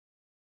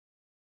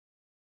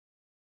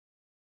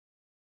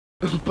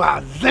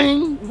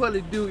Bazing! What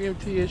it do,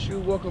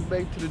 MTSU? Welcome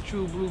back to the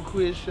True Blue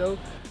Quiz Show.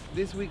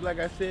 This week, like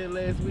I said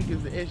last week,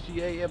 is the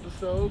SGA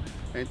episode.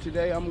 And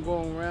today I'm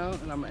going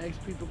around and I'm going to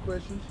ask people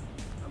questions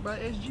about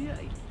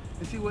SGA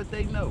and see what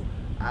they know.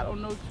 I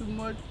don't know too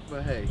much,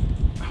 but hey,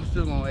 I'm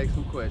still going to ask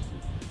some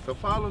questions. So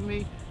follow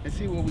me and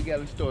see what we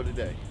got in store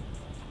today.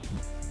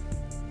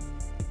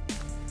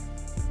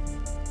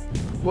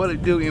 What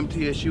it do,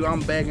 MTSU?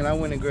 I'm back and I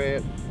went and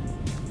grabbed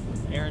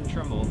Aaron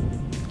Trimble,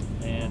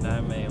 and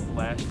I'm a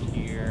last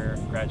year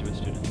graduate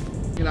student.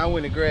 And I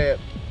went and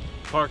grabbed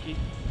Parky,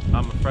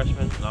 I'm a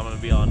freshman, and I'm going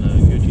to be on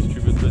Gucci's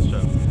True Blue Quiz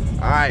Show.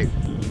 Alright.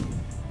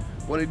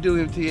 What it do,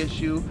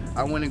 MTSU?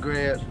 I went and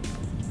grabbed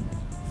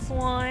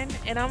Swan,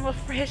 and I'm a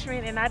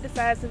freshman, and I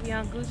decided to be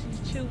on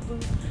Gucci's True Blue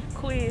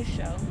Quiz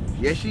Show.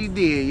 Yes, she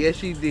did. Yes,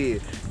 she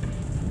did.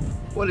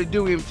 What it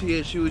do,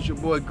 MTSU? It's your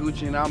boy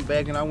Gucci, and I'm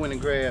back, and I went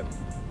and grabbed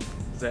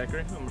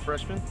Zachary, I'm a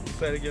freshman.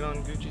 Decided to get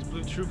on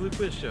Gucci's True Blue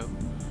Quiz Show.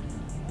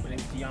 My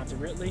name's Deontay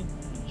Ridley,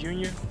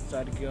 Jr.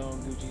 Decided to go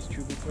on Gucci's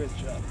True Blue Quiz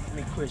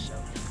Show.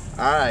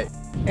 Alright.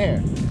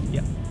 Aaron.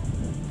 Yep.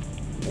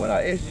 When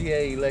are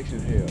SGA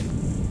elections held?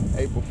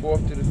 April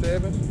 4th to the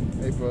 7th,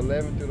 April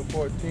 11th to the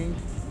 14th,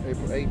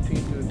 April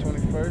 18th to the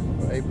 21st,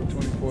 or April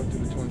 24th to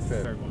the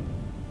 27th? Third one.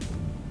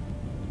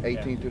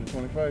 18th to the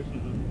 21st?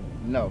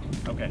 No.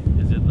 Okay.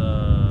 Is it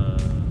the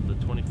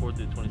 24th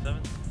to the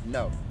 27th?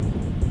 No. I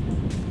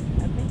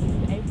think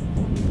it's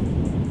April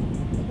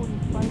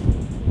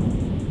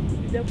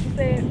 21st. Is that what you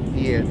said?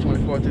 Yeah,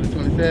 24th to the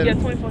 27th? Yeah,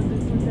 24th to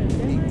the 27th. Is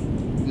that right?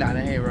 Nah,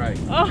 that ain't right.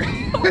 Oh.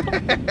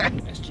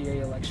 SGA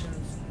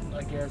elections,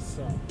 I guess,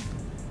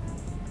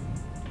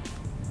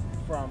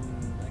 from,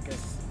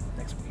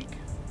 next week,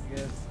 I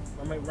guess.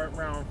 I might right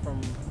around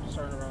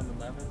starting around the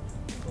 11th,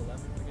 April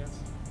 11th, I guess.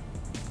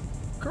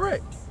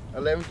 Correct.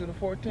 11th to the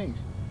 14th.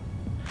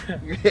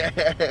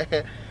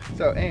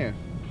 So, Aaron,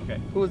 Okay.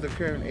 who is the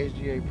current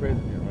SGA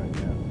president right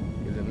now?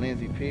 Is it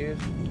Lindsey Pierce?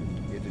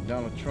 Is it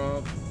Donald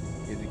Trump?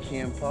 Is it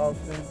Kim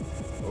Paulson?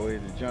 Or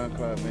is it John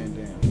Claude Van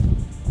Damme?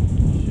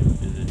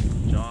 Shoot, is it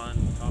John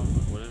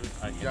whatever?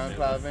 I can't John say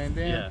Claude that. Van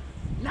Damme? Yeah.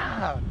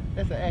 Nah,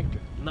 that's an actor.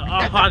 No,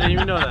 I didn't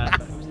even know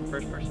that. Who's the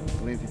first person?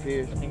 Lindsey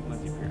Pierce? I think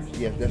Lindsey Pierce.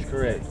 Yes, that's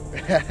correct.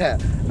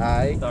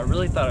 Alright. So I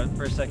really thought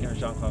for a second it was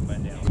John Claude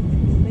Van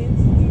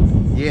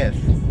Damme. Yes.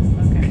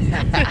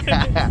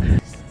 Okay.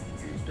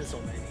 It's been so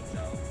many, so.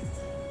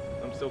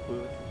 I'm still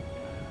clueless.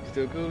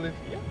 Still coolest?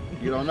 Yeah.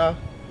 You don't know?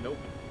 Nope.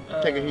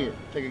 Take a hint.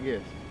 Take a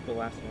guess. The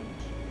last one.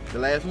 The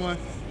last one?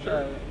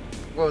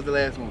 What was the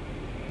last one?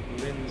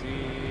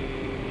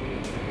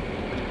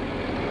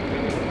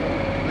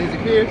 Lindsey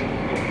Pierce?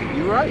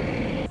 You right.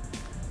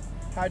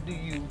 How do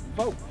you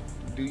vote?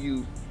 Do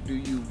you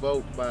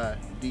vote by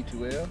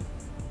D2L?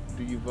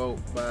 Do you vote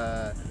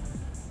by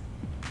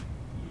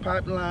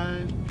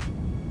pipeline?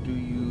 Do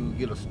you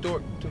get a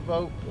stork to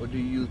vote, or do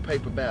you use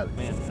paper ballot?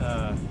 Man,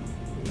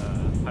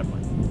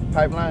 pipeline.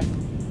 Pipeline?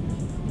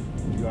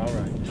 You all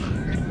right.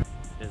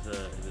 Is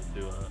it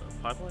through a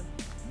pipeline?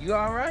 You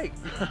all right.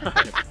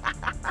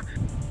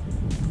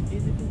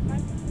 Is it through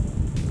pipeline?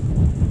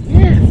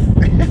 Yes.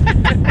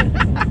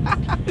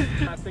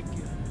 I think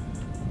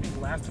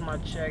last time I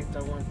checked,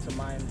 I went to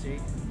my MT.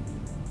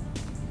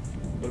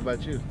 What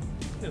about you?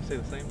 It'll say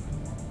the same.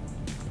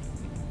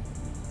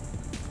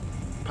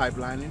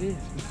 Pipeline it is.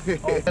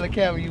 Tell the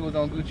camera you was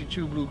on Gucci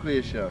True Blue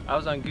Quiz Show. I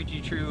was on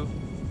Gucci True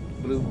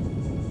Blue.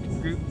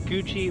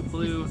 Gucci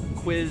Blue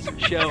Quiz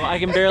Show. I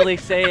can barely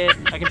say it.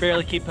 I can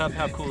barely keep up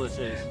how cool this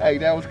is. Hey,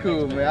 that was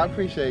cool, man. I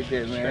appreciate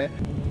that, man.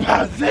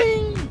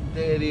 Bazing!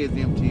 There it is,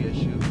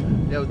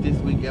 MTSU. That was this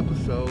week's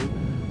episode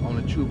on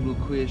the True Blue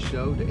Quiz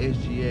Show, the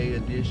SGA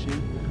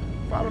edition.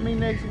 Follow me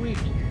next week.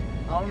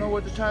 I don't know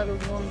what the title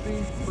is going to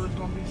be, but it's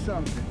going to be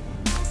something.